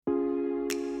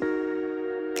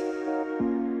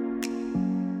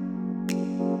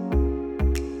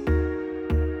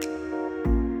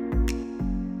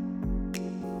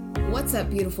What's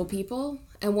up, beautiful people,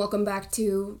 and welcome back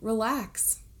to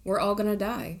Relax, We're All Gonna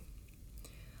Die.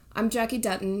 I'm Jackie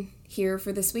Dutton, here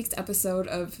for this week's episode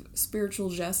of Spiritual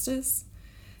Justice.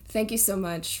 Thank you so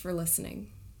much for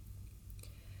listening.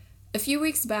 A few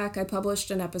weeks back, I published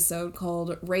an episode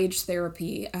called Rage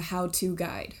Therapy, a how-to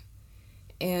guide.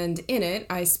 And in it,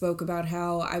 I spoke about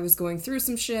how I was going through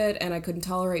some shit and I couldn't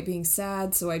tolerate being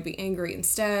sad, so I'd be angry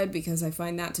instead because I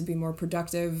find that to be more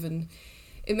productive, and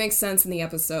it makes sense in the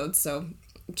episode, so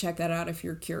check that out if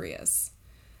you're curious.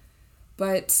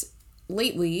 But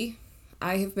lately,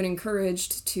 I have been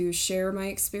encouraged to share my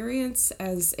experience,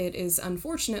 as it is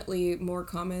unfortunately more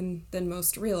common than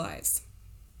most realize.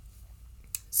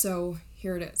 So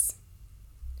here it is.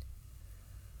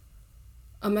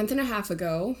 A month and a half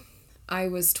ago, I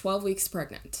was 12 weeks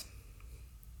pregnant.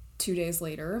 2 days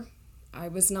later, I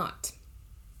was not.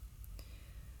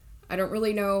 I don't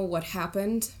really know what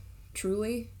happened,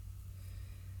 truly.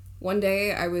 One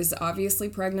day I was obviously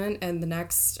pregnant, and the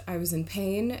next I was in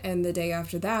pain, and the day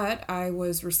after that I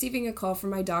was receiving a call from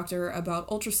my doctor about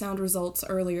ultrasound results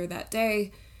earlier that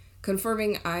day,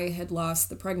 confirming I had lost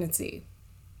the pregnancy.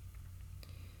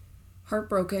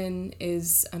 Heartbroken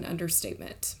is an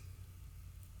understatement.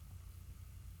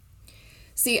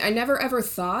 See, I never ever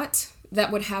thought that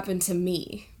would happen to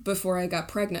me before I got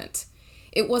pregnant.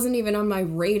 It wasn't even on my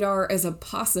radar as a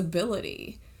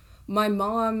possibility. My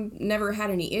mom never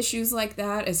had any issues like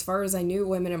that. As far as I knew,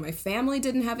 women in my family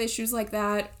didn't have issues like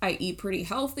that. I eat pretty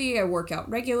healthy. I work out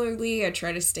regularly. I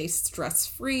try to stay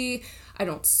stress-free. I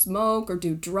don't smoke or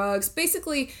do drugs.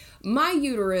 Basically, my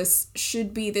uterus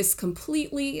should be this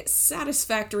completely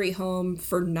satisfactory home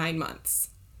for 9 months.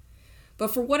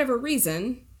 But for whatever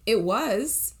reason, it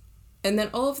was, and then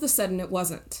all of a sudden it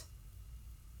wasn't.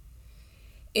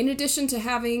 In addition to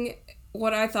having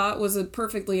what I thought was a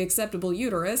perfectly acceptable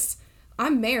uterus,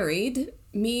 I'm married.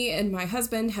 Me and my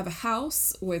husband have a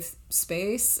house with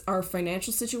space. Our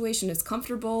financial situation is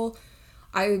comfortable.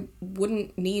 I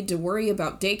wouldn't need to worry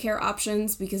about daycare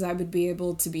options because I would be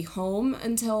able to be home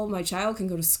until my child can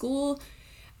go to school.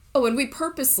 Oh, and we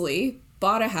purposely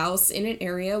bought a house in an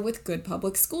area with good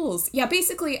public schools. Yeah,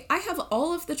 basically, I have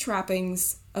all of the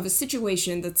trappings of a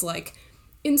situation that's like,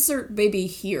 insert baby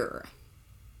here.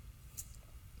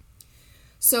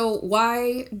 So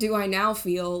why do I now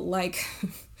feel like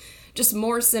just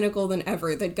more cynical than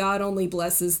ever that God only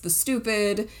blesses the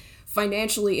stupid,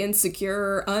 financially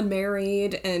insecure,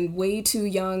 unmarried, and way too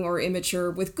young or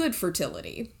immature with good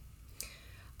fertility?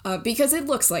 Because it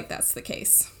looks like that's the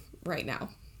case right now,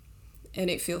 and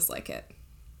it feels like it.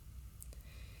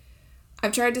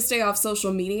 I've tried to stay off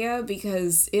social media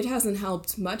because it hasn't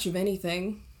helped much of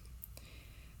anything.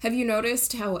 Have you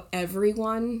noticed how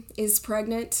everyone is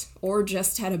pregnant or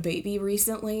just had a baby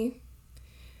recently?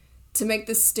 To make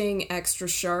the sting extra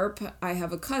sharp, I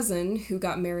have a cousin who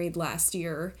got married last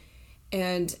year,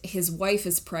 and his wife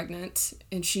is pregnant,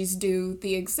 and she's due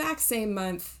the exact same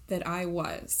month that I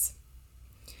was.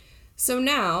 So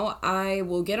now I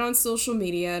will get on social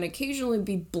media and occasionally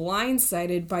be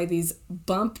blindsided by these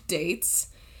bump dates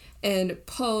and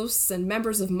posts and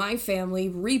members of my family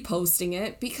reposting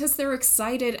it because they're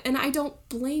excited, and I don't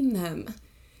blame them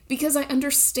because I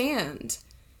understand.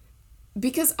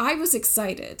 Because I was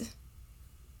excited.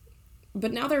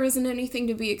 But now there isn't anything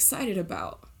to be excited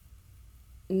about.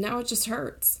 Now it just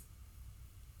hurts.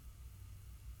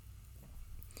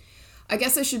 I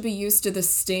guess I should be used to the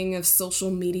sting of social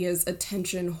media's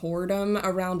attention whoredom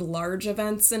around large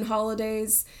events and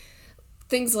holidays.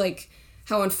 Things like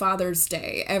how on Father's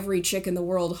Day, every chick in the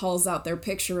world hauls out their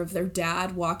picture of their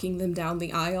dad walking them down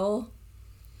the aisle.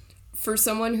 For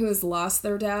someone who has lost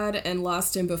their dad and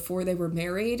lost him before they were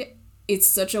married, it's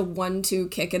such a 1-2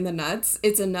 kick in the nuts.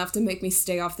 It's enough to make me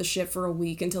stay off the shit for a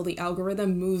week until the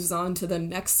algorithm moves on to the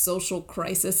next social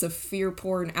crisis of fear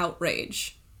porn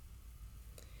outrage.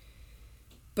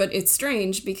 But it's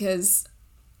strange because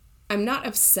I'm not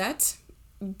upset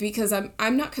because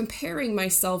I'm not comparing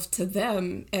myself to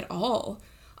them at all.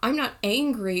 I'm not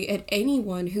angry at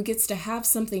anyone who gets to have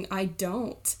something I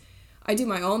don't. I do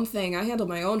my own thing. I handle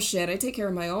my own shit. I take care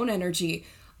of my own energy.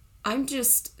 I'm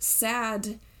just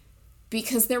sad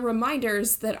because they're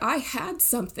reminders that I had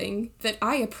something that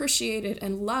I appreciated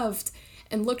and loved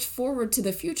and looked forward to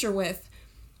the future with,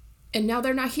 and now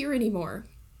they're not here anymore.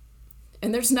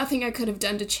 And there's nothing I could have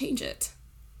done to change it.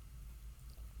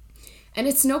 And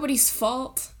it's nobody's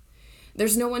fault.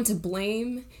 There's no one to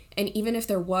blame. And even if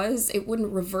there was, it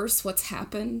wouldn't reverse what's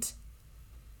happened.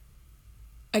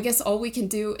 I guess all we can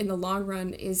do in the long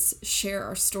run is share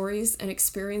our stories and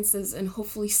experiences, and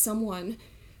hopefully someone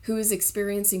who is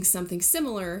experiencing something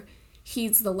similar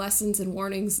heeds the lessons and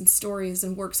warnings and stories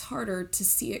and works harder to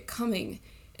see it coming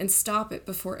and stop it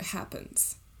before it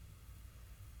happens.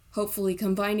 Hopefully,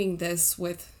 combining this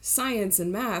with science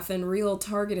and math and real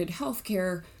targeted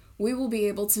healthcare, we will be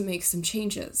able to make some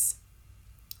changes.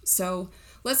 So,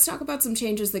 let's talk about some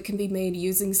changes that can be made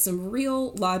using some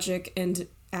real logic and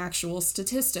actual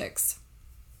statistics.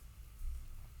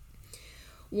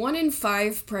 1 in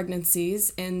 5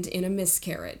 pregnancies end in a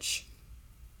miscarriage.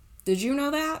 Did you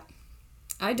know that?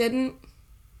 I didn't,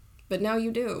 but now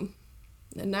you do.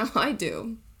 And now I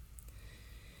do.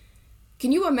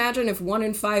 Can you imagine if 1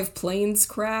 in 5 planes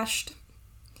crashed?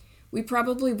 We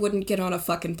probably wouldn't get on a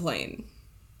fucking plane.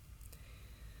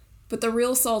 But the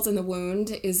real salt in the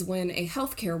wound is when a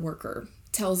healthcare worker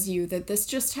tells you that this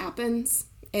just happens,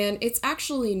 and it's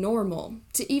actually normal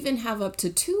to even have up to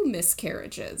 2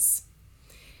 miscarriages,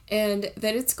 and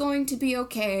that it's going to be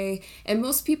okay, and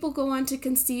most people go on to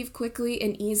conceive quickly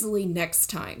and easily next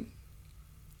time.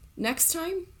 Next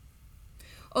time?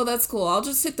 Oh, that's cool. I'll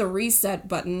just hit the reset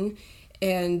button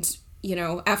and,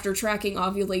 after tracking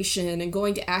ovulation and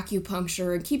going to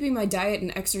acupuncture and keeping my diet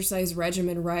and exercise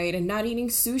regimen right and not eating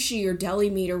sushi or deli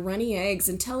meat or runny eggs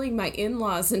and telling my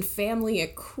in-laws and family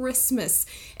at Christmas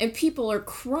and people are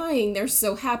crying, they're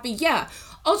so happy. Yeah,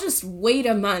 I'll just wait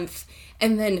a month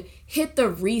and then hit the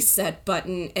reset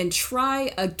button and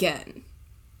try again.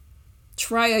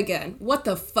 Try again. What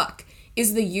the fuck?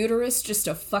 Is the uterus just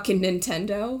a fucking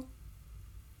Nintendo?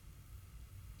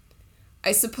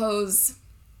 I suppose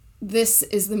this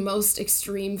is the most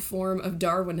extreme form of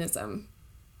Darwinism,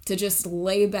 to just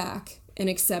lay back and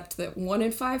accept that 1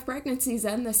 in 5 pregnancies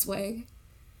end this way,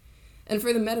 and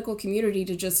for the medical community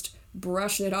to just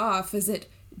brush it off as it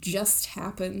just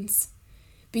happens,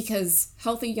 because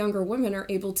healthy younger women are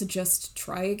able to just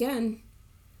try again.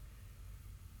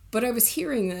 But I was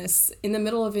hearing this in the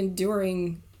middle of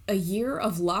enduring a year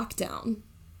of lockdown.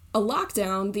 A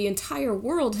lockdown the entire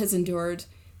world has endured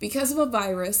because of a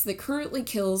virus that currently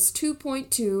kills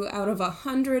 2.2 out of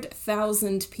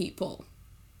 100,000 people.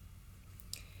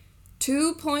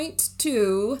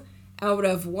 2.2 out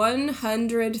of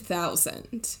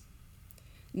 100,000.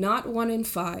 Not 1 in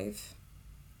 5.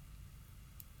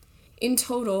 In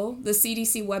total, the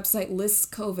CDC website lists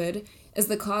COVID as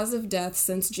the cause of death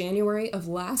since January of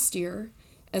last year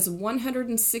as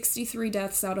 163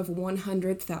 deaths out of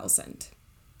 100,000.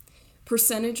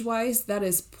 Percentage-wise, that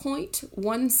is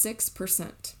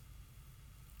 0.16%.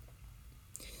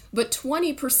 But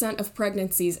 20% of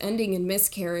pregnancies ending in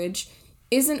miscarriage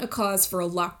isn't a cause for a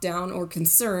lockdown or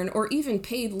concern or even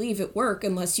paid leave at work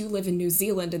unless you live in New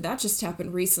Zealand, and that just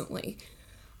happened recently.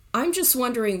 I'm just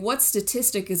wondering what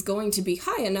statistic is going to be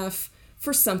high enough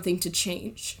for something to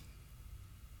change.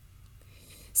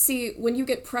 See, when you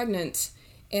get pregnant,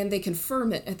 and they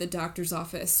confirm it at the doctor's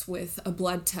office with a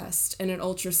blood test and an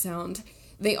ultrasound,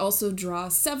 they also draw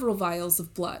several vials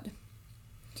of blood.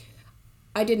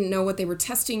 I didn't know what they were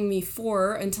testing me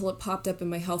for until it popped up in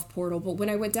my health portal, but when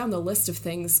I went down the list of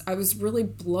things, I was really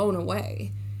blown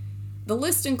away. The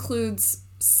list includes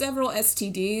several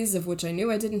STDs, of which I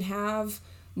knew I didn't have,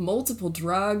 multiple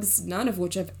drugs, none of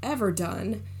which I've ever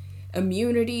done,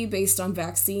 immunity based on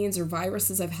vaccines or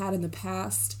viruses I've had in the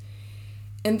past,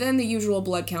 and then the usual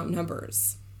blood count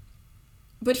numbers.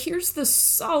 But here's the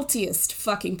saltiest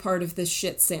fucking part of this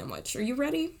shit sandwich. Are you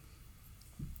ready?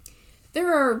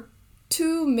 There are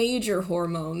 2 major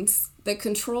hormones that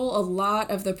control a lot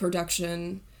of the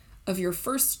production of your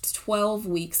first 12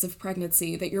 weeks of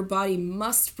pregnancy that your body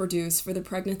must produce for the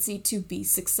pregnancy to be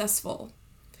successful.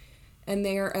 And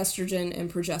they are estrogen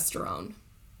and progesterone.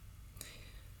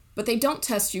 But they don't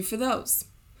test you for those.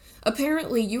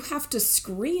 Apparently, you have to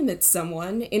scream at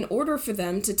someone in order for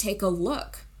them to take a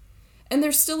look. And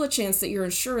there's still a chance that your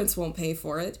insurance won't pay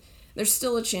for it. There's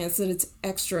still a chance that it's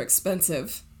extra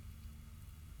expensive.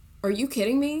 Are you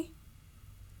kidding me?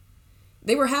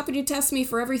 They were happy to test me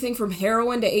for everything from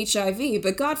heroin to HIV,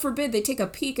 but God forbid they take a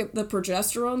peek at the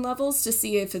progesterone levels to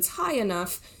see if it's high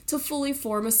enough to fully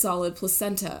form a solid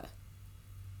placenta.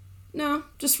 No,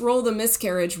 just roll the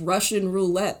miscarriage Russian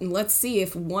roulette and let's see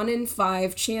if 1 in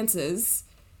 5 chances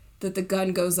that the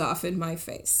gun goes off in my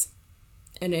face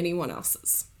and anyone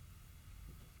else's.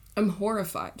 I'm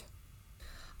horrified.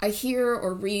 I hear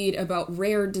or read about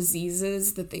rare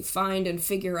diseases that they find and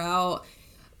figure out,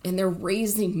 and they're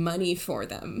raising money for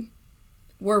them,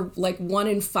 where like 1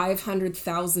 in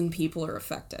 500,000 people are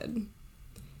affected.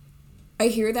 I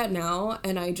hear that now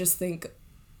and I just think,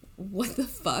 what the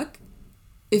fuck?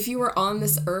 If you were on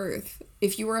this earth,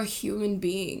 if you were a human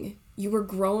being, you were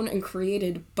grown and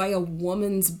created by a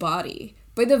woman's body,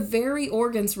 by the very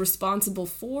organs responsible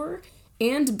for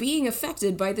and being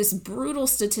affected by this brutal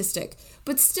statistic.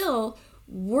 But still,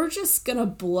 we're just gonna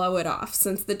blow it off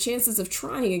since the chances of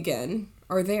trying again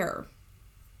are there.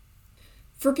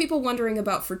 For people wondering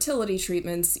about fertility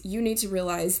treatments, you need to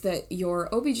realize that your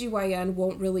OBGYN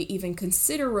won't really even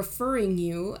consider referring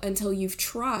you until you've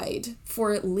tried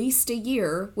for at least a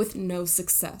year with no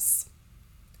success.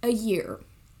 A year.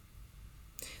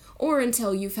 Or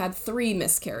until you've had 3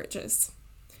 miscarriages.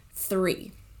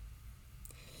 3.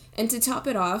 And to top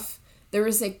it off, there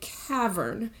is a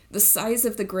cavern the size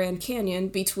of the Grand Canyon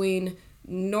between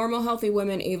normal healthy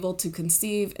women able to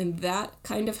conceive in that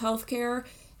kind of healthcare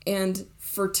and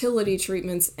fertility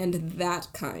treatments and that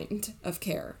kind of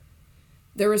care.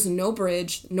 There is no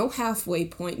bridge, no halfway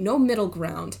point, no middle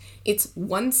ground. It's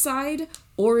one side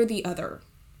or the other.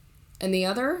 And the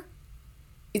other?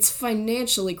 It's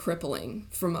financially crippling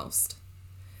for most.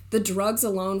 The drugs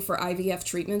alone for IVF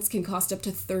treatments can cost up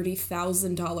to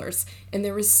 $30,000, and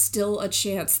there is still a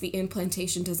chance the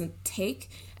implantation doesn't take,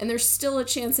 and there's still a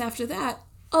chance after that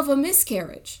of a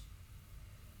miscarriage.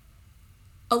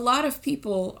 A lot of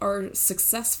people are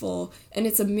successful, and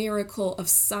it's a miracle of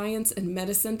science and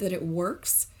medicine that it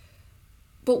works.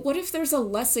 But what if there's a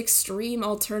less extreme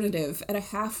alternative at a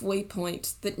halfway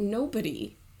point that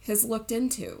nobody has looked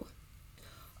into?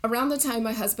 Around the time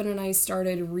my husband and I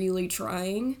started really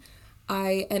trying,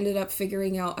 I ended up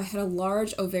figuring out I had a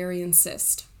large ovarian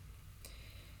cyst.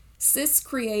 Cysts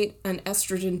create an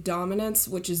estrogen dominance,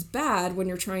 which is bad when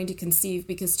you're trying to conceive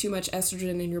because too much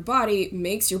estrogen in your body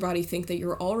makes your body think that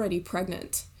you're already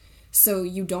pregnant, so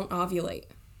you don't ovulate.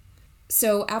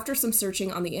 So after some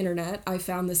searching on the internet, I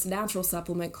found this natural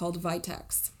supplement called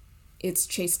Vitex. It's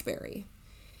chasteberry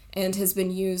and has been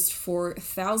used for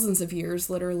thousands of years.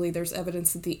 Literally, there's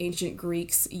evidence that the ancient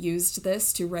Greeks used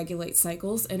this to regulate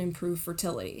cycles and improve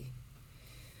fertility.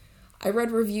 I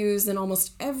read reviews and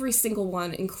almost every single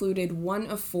one included one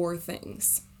of 4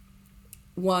 things.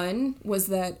 One was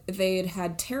that they had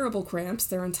had terrible cramps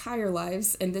their entire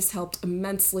lives, and this helped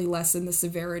immensely lessen the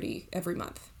severity every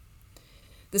month.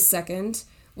 The second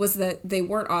was that they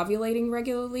weren't ovulating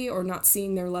regularly or not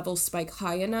seeing their levels spike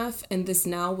high enough, and this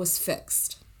now was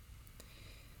fixed.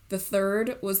 The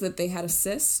third was that they had a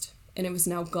cyst, and it was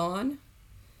now gone.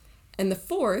 And the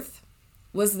fourth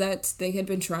was that they had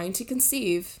been trying to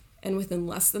conceive, and within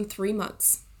less than 3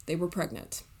 months, they were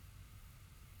pregnant.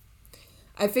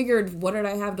 I figured, what did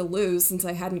I have to lose since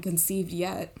I hadn't conceived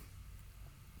yet?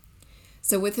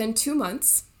 So within 2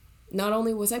 months, not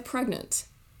only was I pregnant,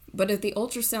 but at the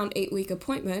ultrasound 8-week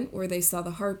appointment where they saw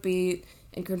the heartbeat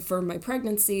and confirmed my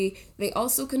pregnancy, they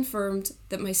also confirmed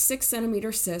that my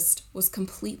 6-centimeter cyst was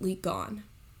completely gone.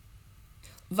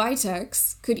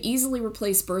 Vitex could easily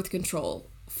replace birth control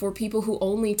for people who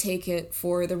only take it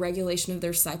for the regulation of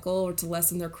their cycle or to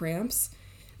lessen their cramps.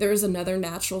 There is another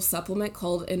natural supplement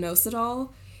called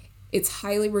inositol. It's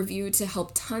highly reviewed to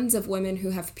help tons of women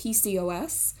who have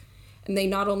PCOS, and they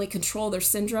not only control their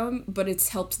syndrome, but it's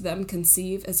helped them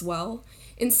conceive as well.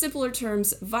 In simpler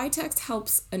terms, Vitex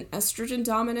helps an estrogen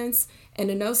dominance,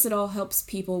 and inositol helps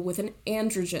people with an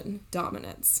androgen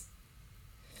dominance.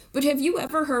 But have you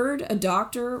ever heard a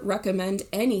doctor recommend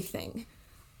anything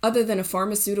other than a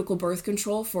pharmaceutical birth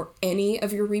control for any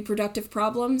of your reproductive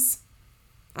problems?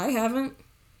 I haven't.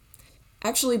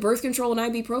 Actually, birth control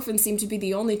and ibuprofen seem to be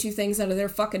the only 2 things out of their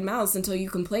fucking mouths until you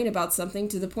complain about something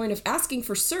to the point of asking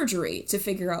for surgery to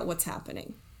figure out what's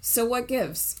happening. So what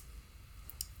gives?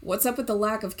 What's up with the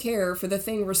lack of care for the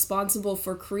thing responsible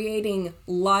for creating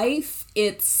life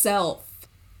itself?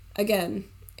 Again,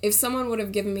 if someone would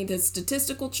have given me the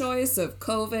statistical choice of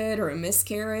COVID or a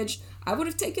miscarriage, I would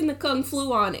have taken the Kung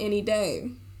Flu on any day.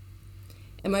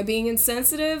 Am I being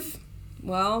insensitive?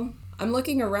 Well, I'm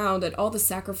looking around at all the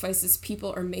sacrifices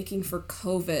people are making for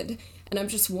COVID, and I'm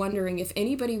just wondering if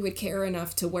anybody would care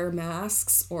enough to wear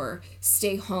masks or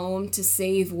stay home to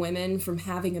save women from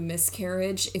having a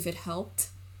miscarriage if it helped.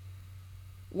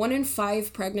 1 in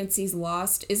 5 pregnancies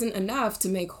lost isn't enough to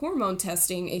make hormone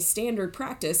testing a standard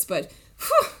practice, but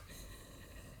whew,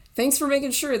 thanks for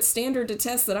making sure it's standard to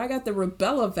test that I got the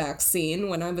rubella vaccine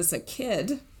when I was a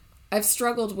kid. I've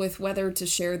struggled with whether to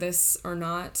share this or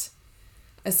not.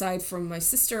 Aside from my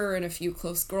sister and a few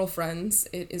close girlfriends,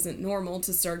 it isn't normal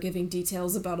to start giving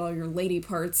details about all your lady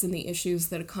parts and the issues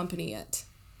that accompany it.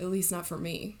 At least not for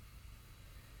me.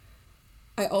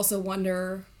 I also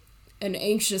wonder and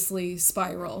anxiously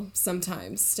spiral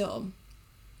sometimes still,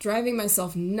 driving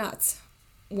myself nuts,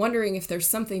 wondering if there's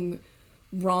something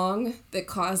wrong that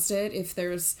caused it, if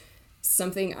there's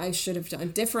something I should have done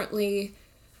differently.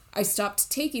 I stopped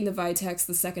taking the Vitex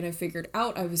the second I figured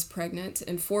out I was pregnant,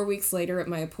 and 4 weeks later at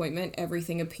my appointment,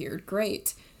 everything appeared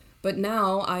great. But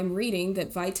now I'm reading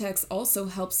that Vitex also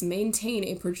helps maintain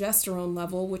a progesterone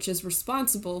level which is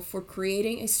responsible for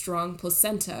creating a strong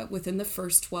placenta within the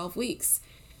first 12 weeks,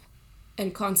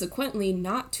 and consequently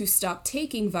not to stop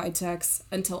taking Vitex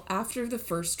until after the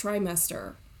first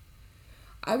trimester.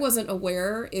 I wasn't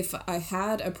aware if I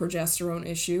had a progesterone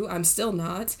issue, I'm still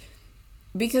not,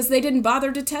 because they didn't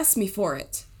bother to test me for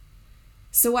it.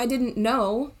 So I didn't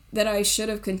know that I should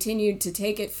have continued to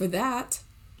take it for that.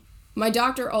 My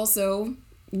doctor also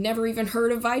never even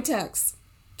heard of Vitex,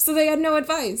 so they had no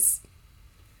advice.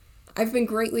 I've been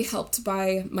greatly helped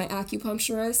by my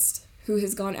acupuncturist, who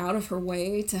has gone out of her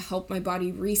way to help my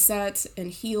body reset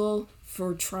and heal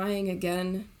for trying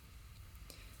again.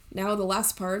 Now the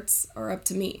last parts are up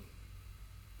to me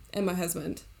and my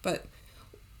husband, but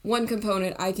one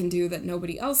component I can do that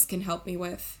nobody else can help me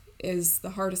with is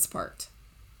the hardest part.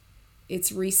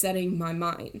 It's resetting my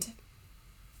mind.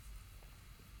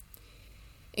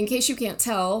 In case you can't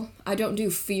tell, I don't do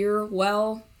fear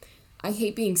well. I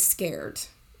hate being scared.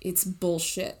 It's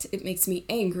bullshit. It makes me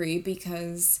angry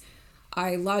because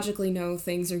I logically know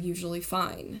things are usually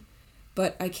fine,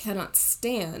 but I cannot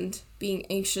stand being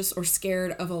anxious or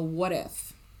scared of a what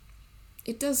if.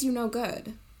 It does you no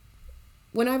good.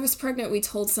 When I was pregnant, we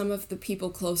told some of the people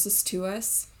closest to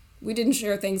us. We didn't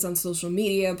share things on social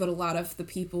media, but a lot of the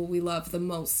people we love the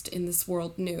most in this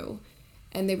world knew,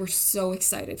 and they were so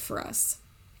excited for us.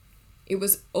 It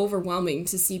was overwhelming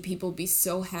to see people be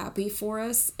so happy for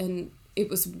us, and it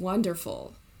was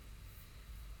wonderful.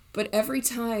 But every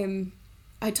time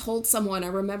I told someone, I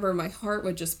remember my heart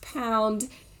would just pound,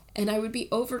 and I would be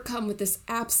overcome with this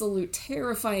absolute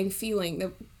terrifying feeling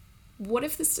that, what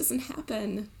if this doesn't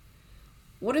happen?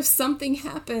 What if something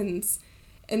happens?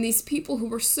 And these people who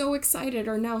were so excited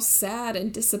are now sad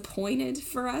and disappointed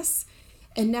for us,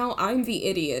 and now I'm the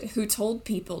idiot who told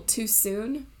people too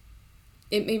soon.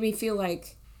 It made me feel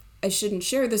like I shouldn't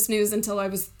share this news until I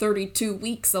was 32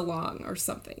 weeks along or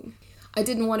something. I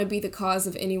didn't want to be the cause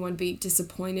of anyone being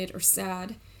disappointed or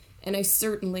sad, and I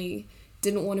certainly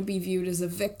didn't want to be viewed as a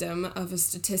victim of a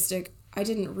statistic I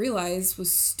didn't realize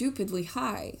was stupidly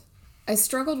high. I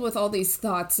struggled with all these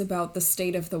thoughts about the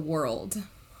state of the world.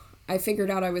 I figured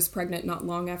out I was pregnant not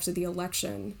long after the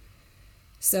election,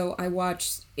 so I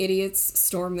watched idiots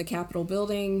storm the Capitol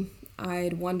building.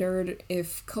 I'd wondered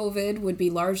if COVID would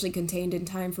be largely contained in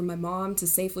time for my mom to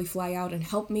safely fly out and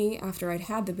help me after I'd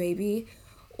had the baby,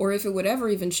 or if it would ever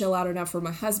even chill out enough for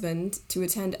my husband to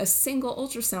attend a single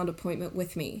ultrasound appointment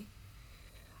with me.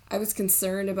 I was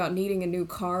concerned about needing a new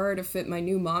car to fit my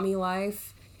new mommy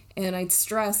life, and I'd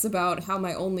stress about how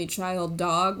my only child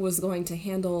dog was going to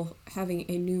handle having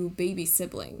a new baby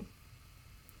sibling.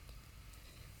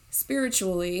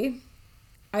 Spiritually,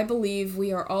 I believe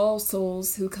we are all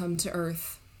souls who come to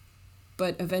Earth,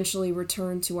 but eventually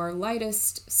return to our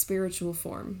lightest spiritual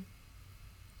form.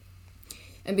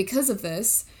 And because of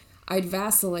this, I'd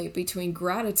vacillate between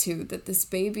gratitude that this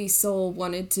baby soul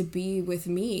wanted to be with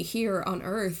me here on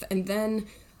Earth, and then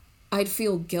I'd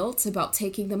feel guilt about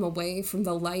taking them away from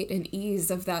the light and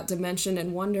ease of that dimension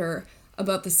and wonder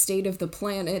about the state of the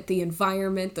planet, the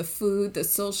environment, the food, the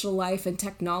social life, and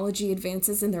technology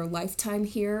advances in their lifetime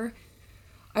here.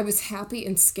 I was happy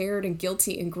and scared and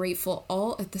guilty and grateful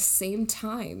all at the same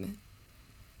time.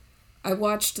 I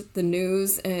watched the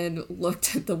news and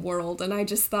looked at the world, and I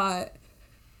just thought,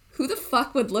 who the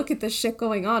fuck would look at this shit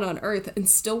going on Earth and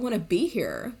still want to be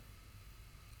here?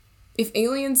 If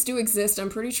aliens do exist, I'm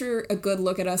pretty sure a good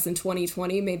look at us in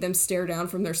 2020 made them stare down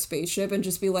from their spaceship and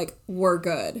just be like, we're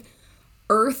good.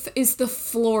 Earth is the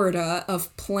Florida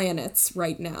of planets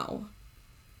right now.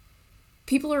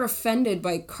 People are offended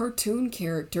by cartoon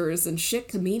characters and shit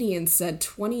comedians said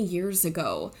 20 years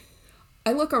ago.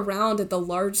 I look around at the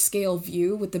large-scale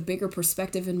view with the bigger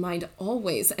perspective in mind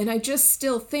always, and I just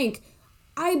still think,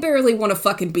 I barely want to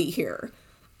fucking be here.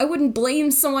 I wouldn't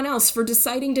blame someone else for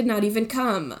deciding to not even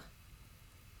come.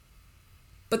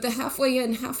 But the halfway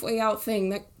in, halfway out thing,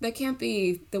 that can't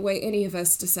be the way any of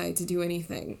us decide to do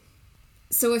anything.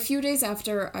 So a few days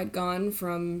after I'd gone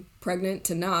from pregnant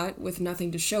to not, with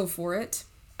nothing to show for it,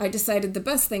 I decided the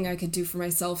best thing I could do for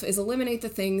myself is eliminate the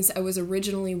things I was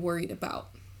originally worried about.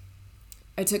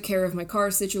 I took care of my car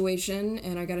situation,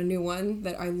 and I got a new one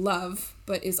that I love,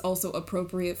 but is also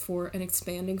appropriate for an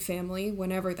expanding family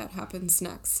whenever that happens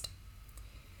next.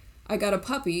 I got a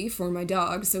puppy for my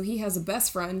dog, so he has a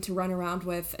best friend to run around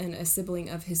with and a sibling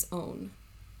of his own.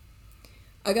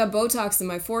 I got Botox in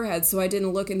my forehead so I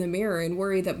didn't look in the mirror and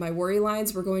worry that my worry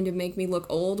lines were going to make me look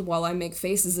old while I make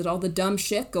faces at all the dumb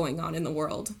shit going on in the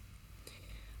world.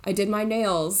 I did my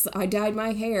nails, I dyed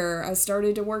my hair, I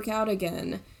started to work out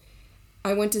again.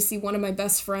 I went to see one of my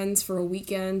best friends for a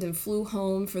weekend and flew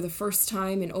home for the first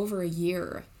time in over a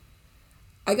year.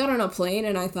 I got on a plane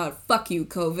and I thought, fuck you,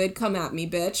 COVID, come at me,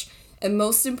 bitch. And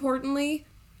most importantly,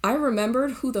 I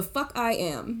remembered who the fuck I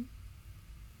am.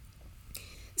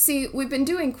 See, we've been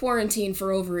doing quarantine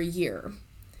for over a year.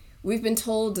 We've been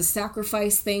told to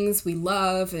sacrifice things we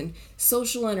love and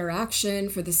social interaction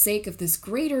for the sake of this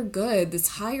greater good,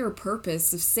 this higher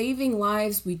purpose of saving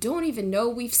lives we don't even know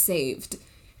we've saved,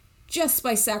 just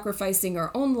by sacrificing our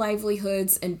own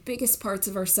livelihoods and biggest parts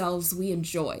of ourselves we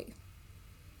enjoy.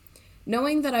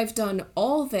 Knowing that I've done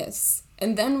all this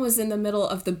and then was in the middle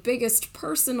of the biggest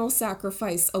personal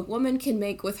sacrifice a woman can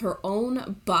make with her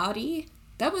own body,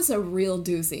 that was a real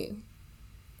doozy.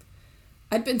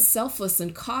 I'd been selfless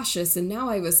and cautious, and now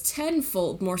I was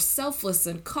tenfold more selfless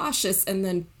and cautious, and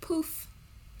then poof,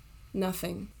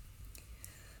 nothing.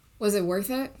 Was it worth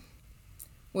it?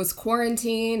 Was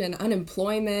quarantine and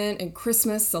unemployment and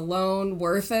Christmas alone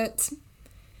worth it?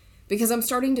 Because I'm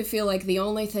starting to feel like the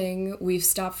only thing we've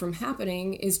stopped from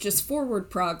happening is just forward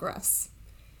progress.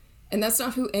 And that's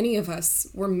not who any of us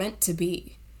were meant to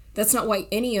be. That's not why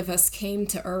any of us came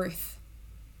to Earth.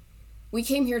 We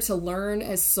came here to learn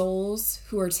as souls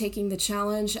who are taking the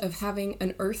challenge of having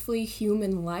an earthly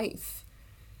human life.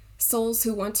 Souls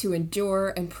who want to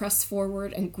endure and press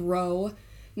forward and grow,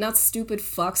 not stupid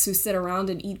fucks who sit around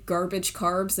and eat garbage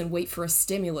carbs and wait for a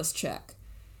stimulus check.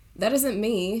 That isn't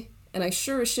me, and I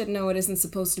sure as shit know it isn't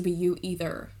supposed to be you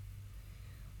either.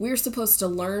 We're supposed to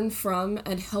learn from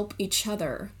and help each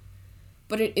other,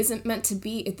 but it isn't meant to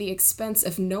be at the expense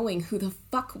of knowing who the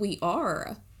fuck we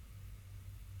are.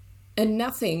 And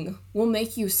nothing will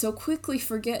make you so quickly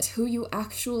forget who you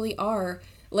actually are,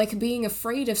 like being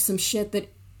afraid of some shit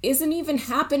that isn't even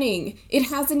happening. It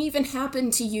hasn't even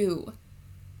happened to you.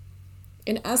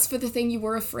 And as for the thing you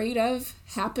were afraid of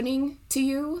happening to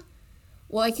you,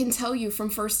 well, I can tell you from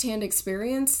firsthand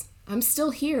experience, I'm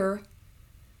still here.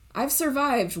 I've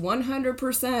survived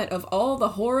 100% of all the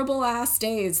horrible ass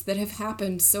days that have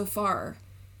happened so far.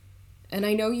 And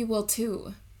I know you will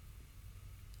too.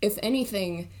 If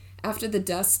anything, after the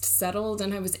dust settled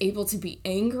and I was able to be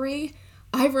angry,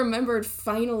 I remembered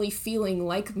finally feeling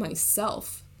like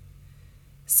myself.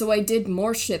 So I did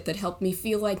more shit that helped me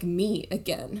feel like me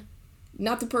again.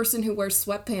 Not the person who wears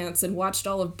sweatpants and watched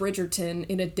all of Bridgerton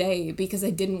in a day because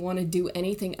I didn't want to do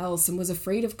anything else and was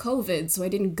afraid of COVID, so I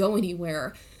didn't go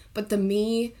anywhere. But the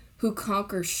me who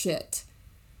conquers shit.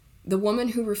 The woman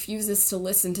who refuses to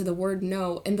listen to the word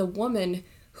no, and the woman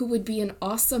who would be an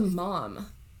awesome mom.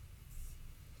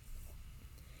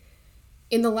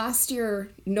 In the last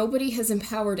year, nobody has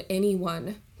empowered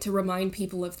anyone to remind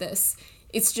people of this.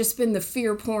 It's just been the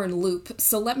fear porn loop,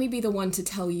 so let me be the one to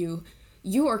tell you,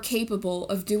 you are capable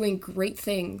of doing great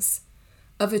things,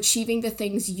 of achieving the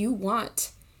things you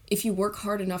want if you work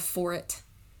hard enough for it.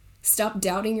 Stop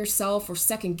doubting yourself or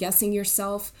second-guessing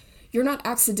yourself. You're not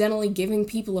accidentally giving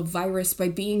people a virus by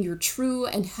being your true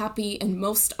and happy and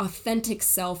most authentic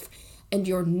self, and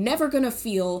you're never gonna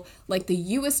feel like the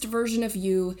youest version of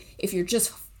you if you're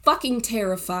just fucking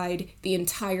terrified the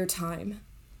entire time.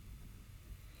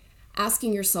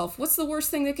 Asking yourself, what's the worst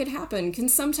thing that could happen, can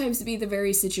sometimes be the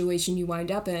very situation you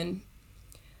wind up in.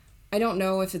 I don't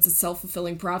know if it's a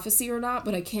self-fulfilling prophecy or not,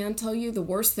 but I can tell you the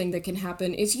worst thing that can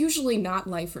happen is usually not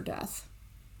life or death.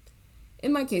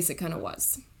 In my case, it kind of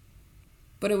was.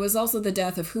 But it was also the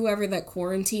death of whoever that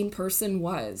quarantine person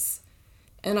was.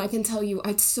 And I can tell you,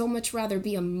 I'd so much rather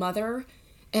be a mother,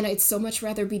 and I'd so much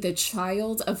rather be the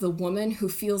child of the woman who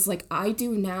feels like I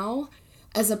do now,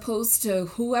 as opposed to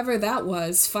whoever that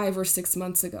was 5 or 6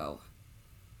 months ago.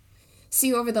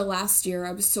 See, over the last year,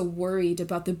 I was so worried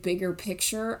about the bigger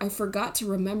picture, I forgot to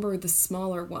remember the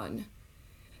smaller one.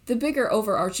 The bigger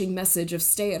overarching message of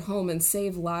stay at home and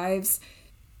save lives.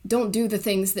 Don't do the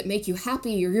things that make you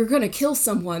happy or you're gonna kill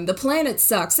someone. The planet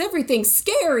sucks. Everything's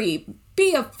scary.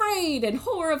 Be afraid and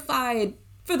horrified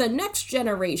for the next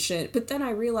generation. But then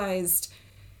I realized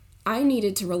I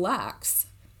needed to relax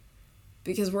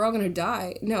because we're all gonna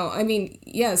die. No, I mean,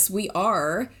 yes, we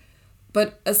are.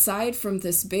 But aside from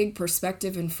this big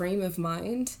perspective and frame of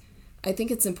mind, I think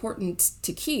it's important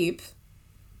to keep,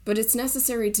 but it's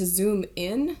necessary to zoom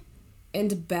in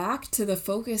and back to the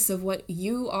focus of what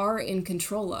you are in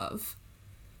control of.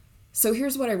 So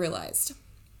here's what I realized.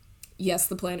 Yes,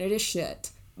 the planet is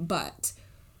shit, but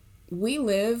we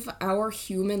live our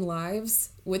human lives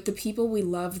with the people we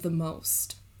love the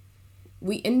most.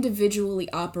 We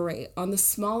individually operate on the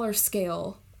smaller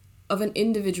scale of an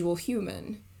individual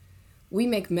human. We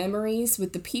make memories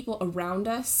with the people around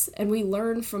us, and we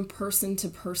learn from person to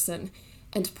person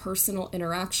and personal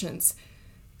interactions.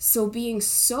 So being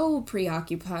so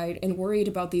preoccupied and worried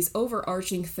about these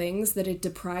overarching things that it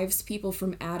deprives people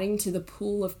from adding to the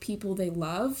pool of people they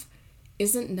love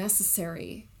isn't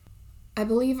necessary. I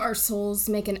believe our souls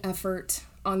make an effort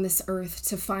on this earth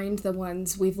to find the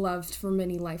ones we've loved for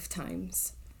many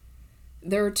lifetimes.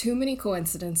 There are too many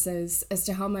coincidences as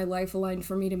to how my life aligned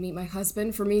for me to meet my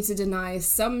husband for me to deny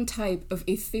some type of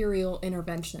ethereal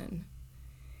intervention.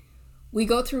 We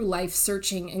go through life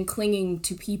searching and clinging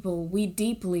to people we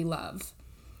deeply love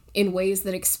in ways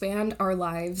that expand our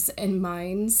lives and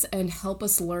minds and help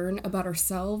us learn about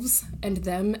ourselves and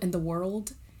them and the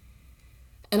world.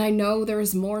 And I know there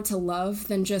is more to love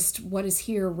than just what is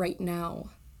here right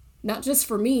now. Not just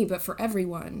for me, but for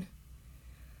everyone.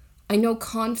 I know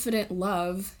confident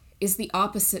love is the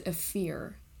opposite of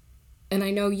fear. And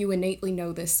I know you innately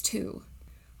know this too.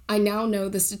 I now know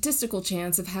the statistical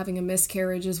chance of having a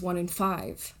miscarriage is 1 in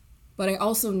 5. But I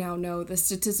also now know the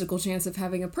statistical chance of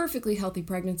having a perfectly healthy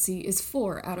pregnancy is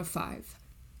 4 out of 5.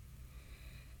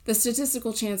 The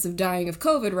statistical chance of dying of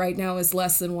COVID right now is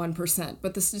less than 1%,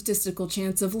 but the statistical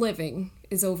chance of living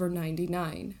is over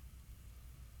 99.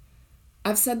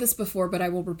 I've said this before, but I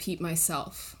will repeat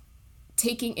myself.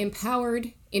 Taking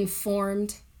empowered,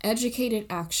 informed, educated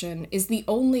action is the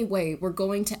only way we're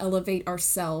going to elevate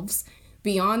ourselves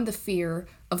beyond the fear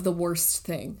of the worst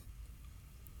thing.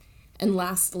 And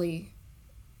lastly,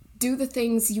 do the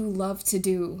things you love to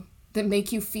do that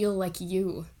make you feel like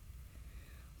you.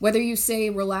 Whether you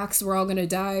say, relax, we're all gonna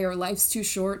die, or life's too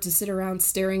short to sit around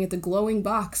staring at the glowing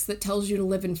box that tells you to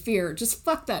live in fear, just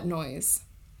fuck that noise.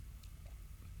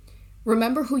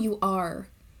 Remember who you are,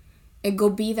 and go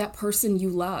be that person you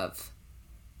love,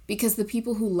 because the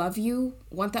people who love you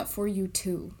want that for you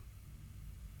too.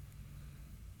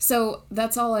 So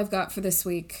that's all I've got for this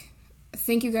week.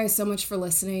 Thank you guys so much for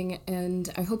listening, and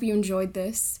I hope you enjoyed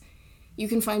this. You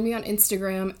can find me on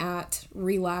Instagram at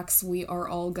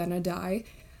relaxweareallgonnadie.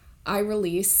 I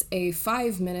release a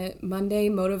 5-minute Monday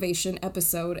motivation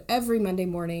episode every Monday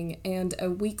morning and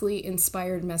a weekly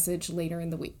inspired message later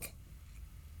in the week.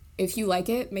 If you like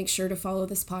it, make sure to follow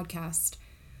this podcast.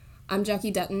 I'm Jackie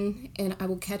Dutton, and I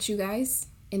will catch you guys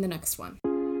in the next one.